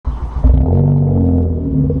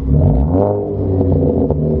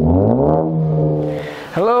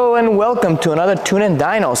welcome to another Tune and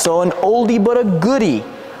Dyno. So an oldie but a goodie.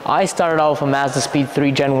 I started out with a Mazdaspeed 3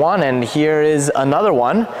 Gen 1 and here is another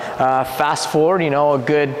one. Fast forward, you know, a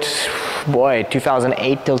good, boy,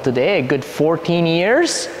 2008 till today, a good 14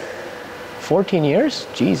 years. 14 years?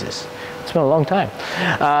 Jesus. It's been a long time.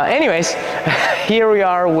 Anyways, here we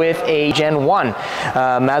are with a Gen 1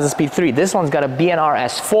 Mazdaspeed 3. This one's got a BNR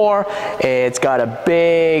S4. It's got a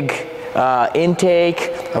big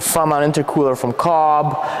intake, a front-mount intercooler from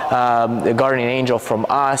COBB, a Guardian Angel from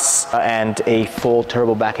us, and a full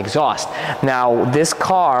turbo back exhaust. Now, this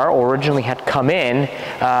car originally had come in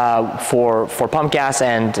for pump gas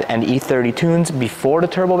and E30 tunes before the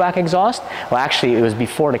turbo back exhaust. Well, actually, it was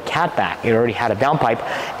before the Catback. It already had a downpipe,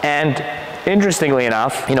 and interestingly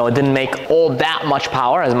enough, you know, it didn't make all that much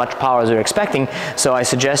power, as much power as we were expecting. So I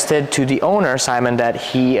suggested to the owner, Simon, that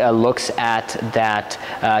he looks at that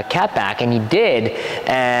Catback, and he did,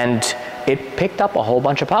 and it picked up a whole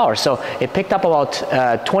bunch of power. So it picked up about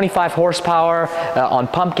 25 horsepower on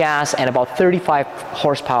pump gas and about 35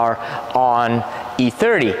 horsepower on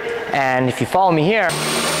E30. And if you follow me here,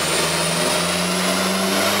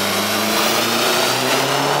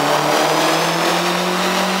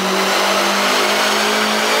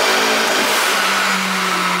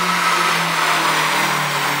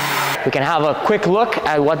 we can have a quick look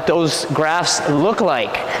at what those graphs look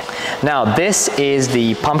like. Now, this is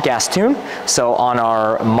the pump gas tune. So on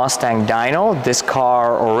our Mustang Dyno, this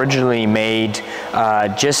car originally made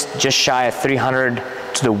just shy of 300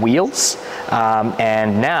 to the wheels.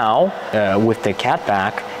 And now, with the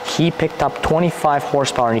Catback, he picked up 25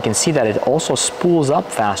 horsepower, and you can see that it also spools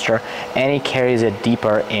up faster and it carries it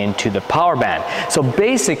deeper into the power band. So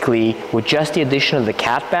basically, with just the addition of the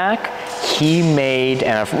Catback, he made,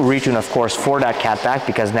 and a retune of course for that Catback,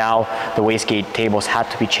 because now the wastegate tables had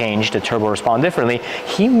to be changed, the turbo respond differently,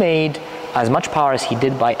 he made as much power as he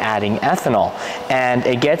did by adding ethanol. And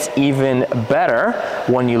it gets even better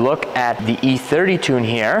when you look at the E30 tune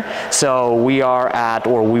here. So we are at,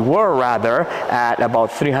 or we were rather, at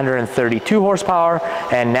about 332 horsepower,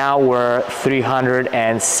 and now we're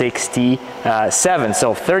 367.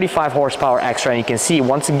 So 35 horsepower extra, and you can see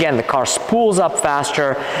once again the car spools up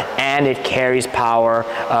faster and it carries power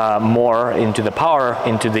more into the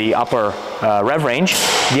upper rev range.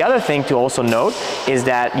 The other thing to also note is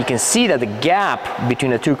that you can see that the gap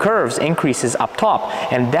between the two curves increases up top,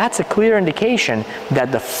 and that's a clear indication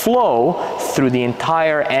that the flow through the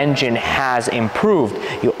entire engine has improved.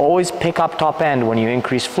 You always pick up top end when you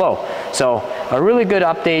increase flow. So a really good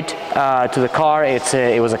update to the car.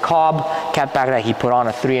 It was a COBB Catback that he put on,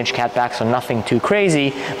 a 3-inch Catback, so nothing too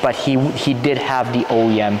crazy, but he did have the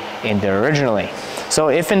OEM in there originally. So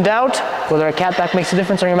if in doubt whether a Catback makes a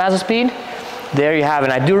difference on your Mazdaspeed, there you have it.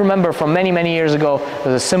 And I do remember from many years ago,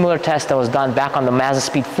 there was a similar test that was done back on the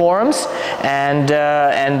Mazdaspeed forums, and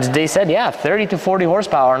they said, yeah, 30 to 40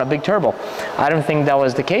 horsepower on a big turbo. I don't think that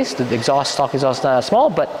was the case. The stock exhaust is small,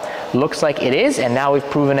 but looks like it is, and now we've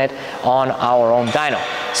proven it on our own dyno.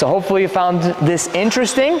 So hopefully you found this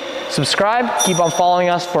interesting. Subscribe, keep on following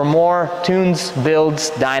us for more tunes, builds,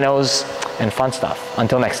 dynos, and fun stuff.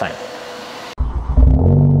 Until next time.